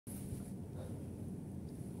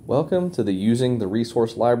Welcome to the Using the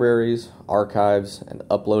Resource Libraries, Archives, and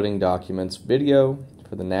Uploading Documents video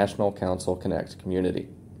for the National Council Connect community.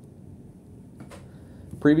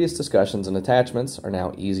 Previous discussions and attachments are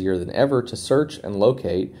now easier than ever to search and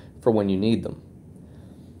locate for when you need them.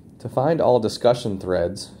 To find all discussion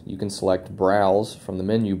threads, you can select Browse from the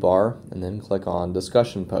menu bar and then click on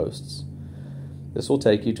Discussion Posts. This will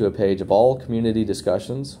take you to a page of all community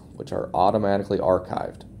discussions, which are automatically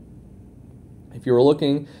archived. If you are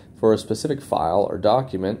looking for a specific file or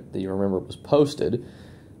document that you remember was posted,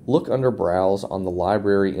 look under Browse on the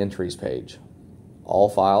Library Entries page. All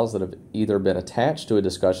files that have either been attached to a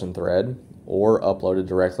discussion thread or uploaded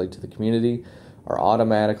directly to the community are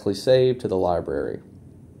automatically saved to the library.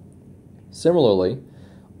 Similarly,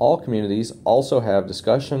 all communities also have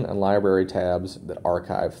discussion and library tabs that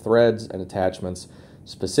archive threads and attachments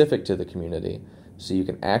specific to the community, so you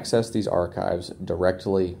can access these archives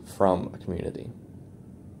directly from a community.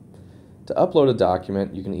 To upload a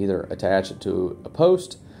document, you can either attach it to a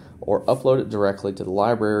post or upload it directly to the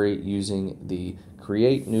library using the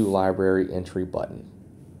Create New Library Entry button.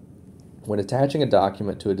 When attaching a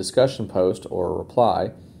document to a discussion post or a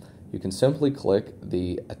reply, you can simply click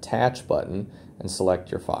the Attach button and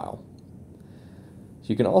select your file.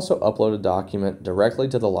 You can also upload a document directly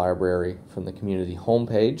to the library from the community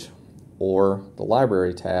homepage or the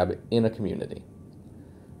library tab in a community.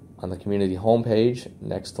 On the community homepage,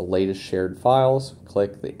 next to Latest Shared Files,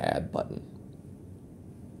 click the Add button.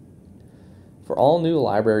 For all new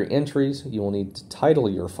library entries, you will need to title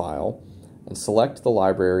your file and select the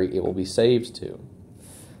library it will be saved to.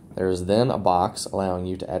 There is then a box allowing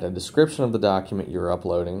you to add a description of the document you're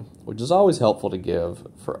uploading, which is always helpful to give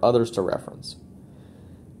for others to reference.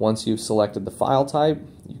 Once you've selected the file type,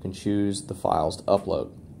 you can choose the files to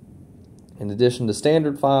upload. In addition to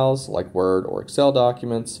standard files like Word or Excel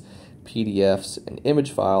documents, PDFs, and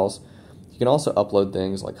image files, you can also upload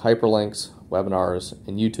things like hyperlinks, webinars,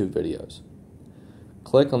 and YouTube videos.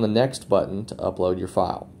 Click on the Next button to upload your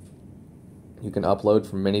file. You can upload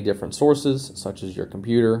from many different sources, such as your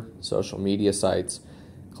computer, social media sites,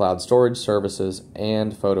 cloud storage services,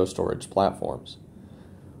 and photo storage platforms.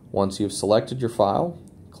 Once you've selected your file,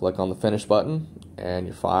 click on the Finish button, and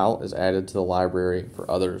your file is added to the library for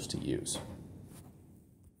others to use.